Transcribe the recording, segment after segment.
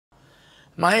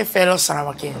My fellow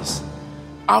Sarawakians,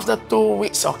 after 2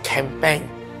 weeks of campaign,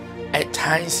 at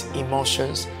times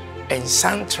emotions, and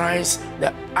sometimes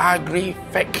the ugly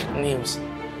fake news,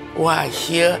 we are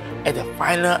here at the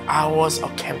final hours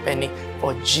of campaigning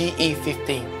for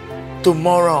GE15.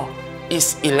 Tomorrow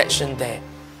is election day,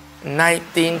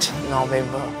 19th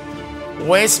November.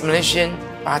 West Malaysian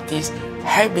parties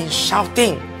have been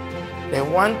shouting they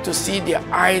want to see their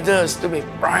idols to be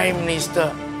Prime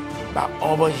Minister. But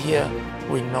over here,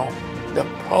 we know the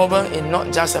problem is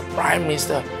not just a Prime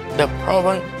Minister, the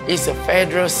problem is the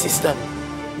federal system.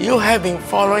 You have been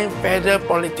following federal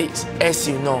politics, as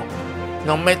you know.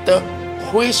 No matter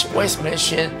which West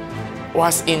Malaysian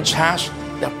was in charge,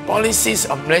 the policies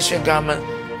of Malaysian government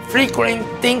frequently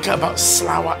think about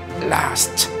Sarawak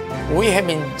last. We have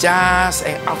been just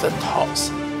an afterthoughts.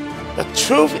 The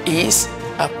truth is,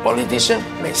 a politician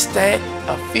may stay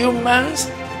a few months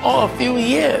or a few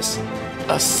years.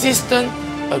 A system,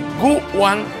 a good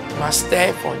one, must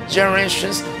stay for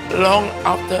generations long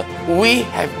after we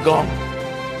have gone.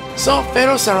 So,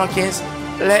 fellow Sarawakians,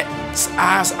 let's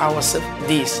ask ourselves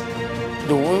this.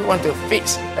 Do we want to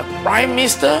fix the Prime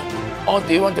Minister or do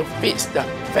we want to fix the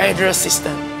federal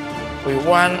system? We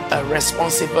want a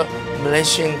responsible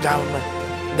Malaysian government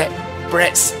that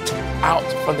breaks out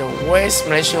from the West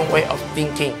Malaysian way of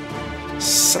thinking.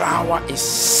 Sarawak is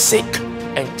sick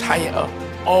and tired of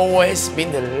always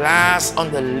being the last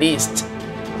on the list.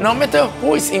 No matter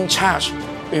who is in charge,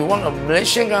 we want a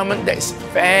Malaysian government that is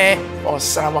fair for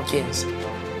Sarawakians.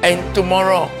 And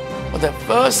tomorrow, for the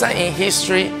first time in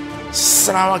history,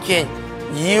 Sarawakian,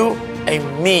 you and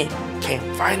me can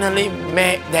finally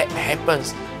make that happen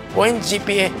when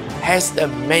GPA has the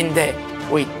mandate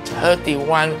with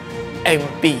 31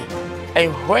 MP.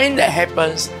 And when that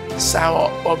happens,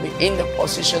 Sarawak will be in the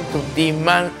position to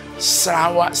demand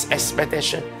Sarawak's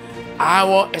expectation,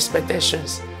 our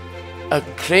expectations. A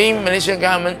clean Malaysian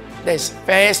government that is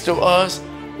fair to us,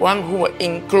 one who will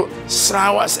include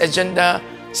Sarawak's agenda,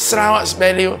 Sarawak's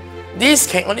value. This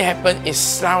can only happen if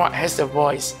Sarawak has a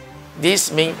voice.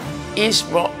 This means each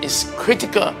vote is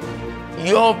critical.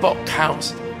 Your vote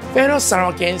counts. Fellow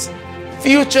Sarawakians,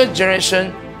 future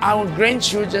generation, our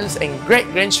grandchildren and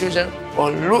great-grandchildren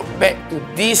will look back to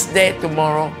this day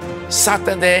tomorrow,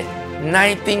 Saturday,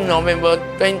 19 November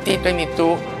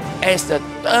 2022, as the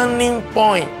turning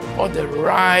point for the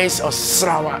rise of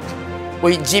Sarawak.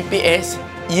 With GPS,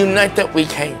 united we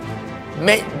can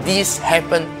make this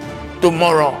happen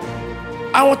tomorrow.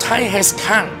 Our time has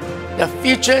come. The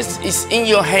future is in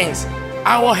your hands,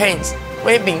 our hands.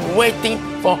 We've been waiting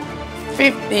for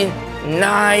 59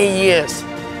 years.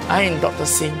 I am Dr.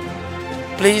 Singh.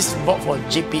 Please vote for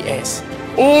GPS.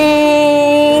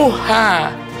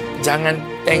 Jangan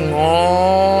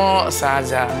tengok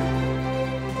saja.